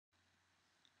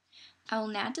I will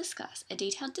now discuss a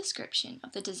detailed description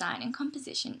of the design and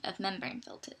composition of membrane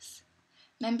filters.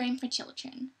 Membrane for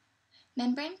children.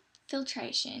 Membrane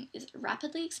filtration is a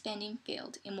rapidly expanding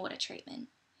field in water treatment.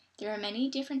 There are many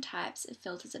different types of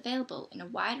filters available in a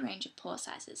wide range of pore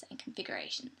sizes and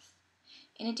configurations.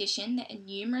 In addition, there are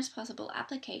numerous possible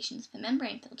applications for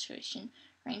membrane filtration,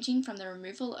 ranging from the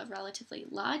removal of relatively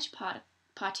large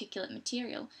particulate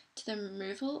material to the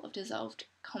removal of dissolved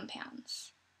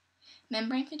compounds.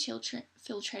 Membrane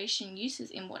filtration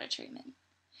uses in water treatment.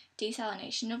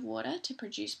 Desalination of water to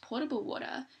produce potable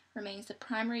water remains the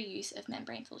primary use of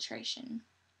membrane filtration.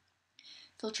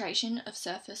 Filtration of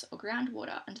surface or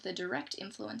groundwater under the direct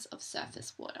influence of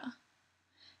surface water.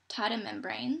 Tighter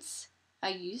membranes are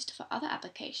used for other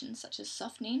applications such as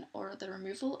softening or the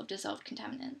removal of dissolved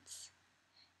contaminants.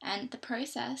 And the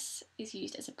process is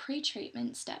used as a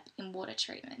pre-treatment step in water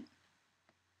treatment.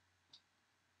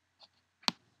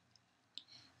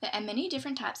 There are many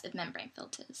different types of membrane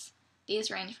filters.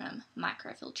 These range from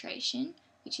micro-filtration,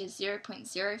 which is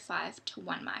 0.05 to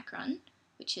 1 micron,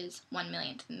 which is 1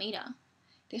 millionth of a meter.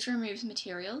 This removes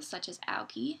materials such as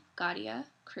algae, giardia,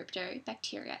 crypto,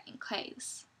 bacteria, and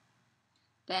clays.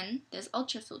 Then there's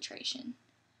ultrafiltration,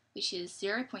 which is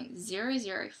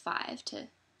 0.005 to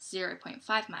 0.5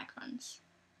 microns.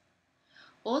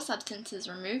 All substances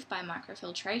removed by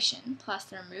microfiltration, plus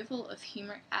the removal of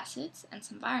humic acids and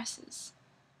some viruses.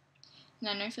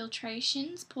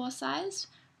 Nanofiltration's pore size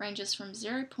ranges from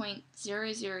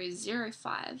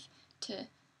 0.0005 to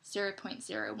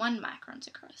 0.01 microns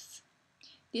across.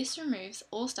 This removes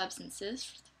all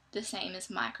substances the same as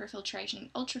microfiltration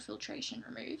and ultrafiltration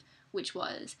remove, which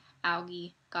was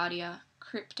algae, giardia,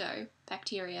 crypto,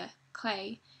 bacteria,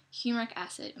 clay, humic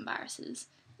acid, and viruses,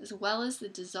 as well as the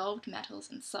dissolved metals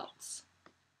and salts.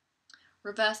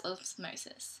 Reverse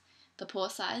osmosis. The pore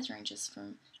size ranges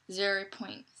from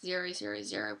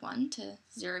 0.0001 to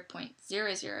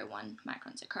 0.001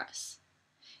 microns across.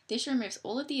 This removes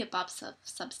all of the above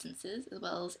substances as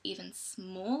well as even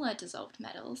smaller dissolved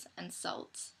metals and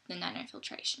salts than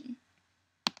nanofiltration.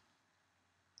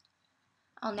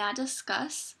 I'll now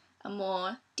discuss a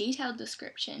more detailed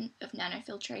description of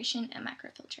nanofiltration and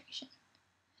microfiltration.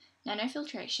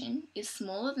 Nanofiltration is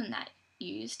smaller than that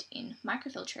used in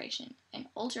microfiltration and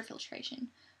ultrafiltration,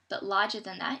 but larger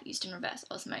than that used in reverse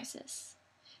osmosis.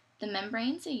 The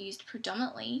membranes are used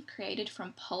predominantly created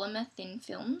from polymer thin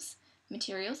films.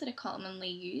 Materials that are commonly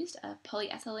used are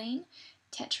polyethylene,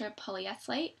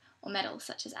 tetrapolyethylate, or metals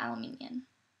such as aluminium.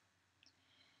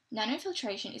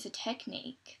 Nanofiltration is a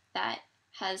technique that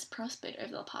has prospered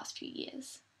over the past few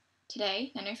years.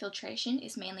 Today, nanofiltration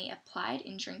is mainly applied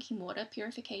in drinking water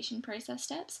purification process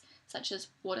steps such as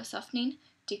water softening,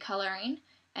 decoloring,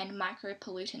 and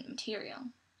micropollutant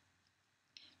material.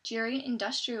 During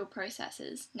industrial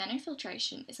processes,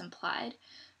 nanofiltration is applied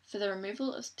for the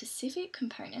removal of specific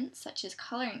components such as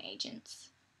colouring agents.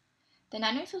 The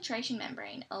nanofiltration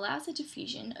membrane allows the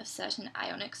diffusion of certain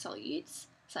ionic solutes,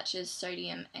 such as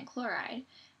sodium and chloride,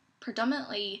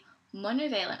 predominantly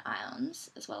monovalent ions,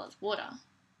 as well as water.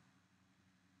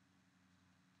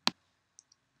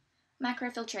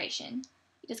 Microfiltration.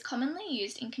 It is commonly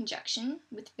used in conjunction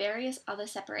with various other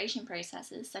separation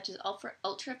processes such as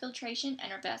ultrafiltration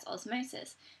and reverse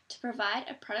osmosis to provide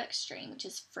a product stream which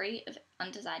is free of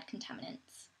undesired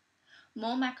contaminants.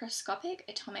 More macroscopic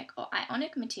atomic or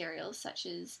ionic materials such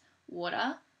as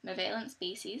water, monovalent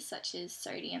species such as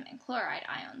sodium and chloride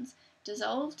ions,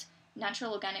 dissolved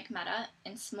natural organic matter,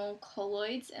 and small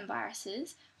colloids and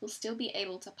viruses will still be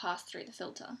able to pass through the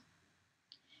filter.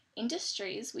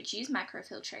 Industries which use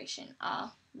microfiltration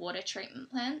are water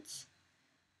treatment plants,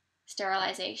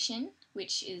 sterilisation,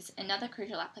 which is another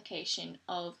crucial application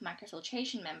of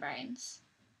microfiltration membranes.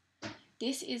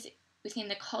 This is within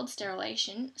the cold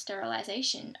sterilization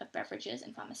of beverages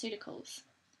and pharmaceuticals.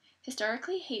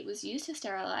 Historically, heat was used to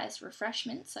sterilise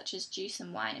refreshments such as juice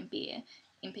and wine and beer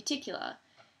in particular,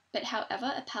 but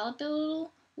however, a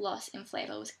palatable loss in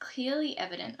flavour was clearly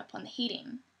evident upon the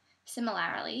heating.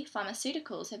 Similarly,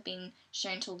 pharmaceuticals have been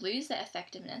shown to lose their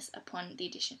effectiveness upon the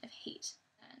addition of heat.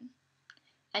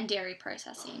 And dairy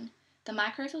processing. The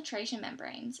microfiltration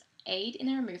membranes aid in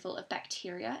the removal of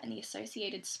bacteria and the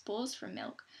associated spores from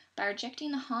milk by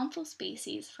rejecting the harmful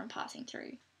species from passing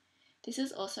through. This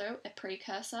is also a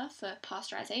precursor for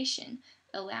pasteurization,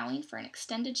 allowing for an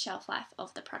extended shelf life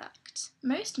of the product.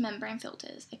 Most membrane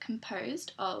filters are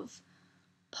composed of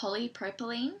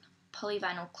polypropylene,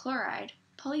 polyvinyl chloride,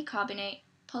 polycarbonate,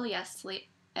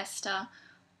 polyester,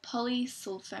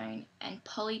 polysulfone, and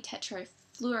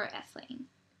polytetrafluoroethylene.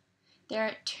 There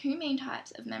are two main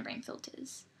types of membrane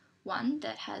filters. one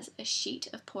that has a sheet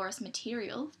of porous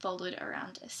material folded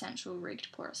around a central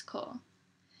rigged porous core.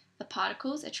 The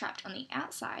particles are trapped on the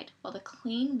outside while the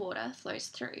clean water flows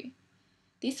through.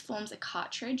 This forms a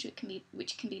cartridge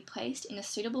which can be placed in a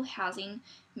suitable housing,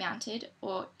 mounted,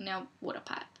 or in a water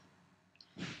pipe.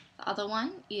 The other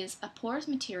one is a porous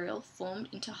material formed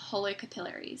into hollow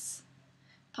capillaries.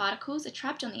 Particles are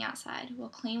trapped on the outside while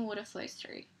clean water flows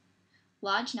through.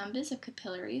 Large numbers of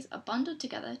capillaries are bundled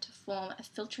together to form a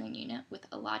filtering unit with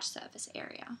a large surface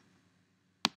area.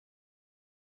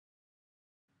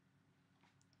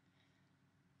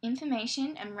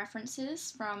 Information and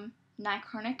references from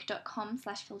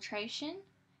nichronic.com/filtration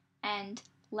and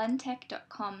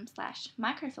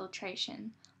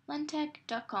lentech.com/micro-filtration,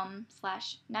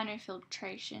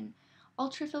 lentech.com/nanofiltration,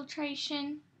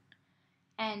 ultrafiltration,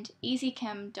 and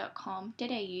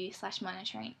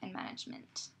easychem.com.au/monitoring and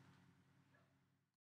management.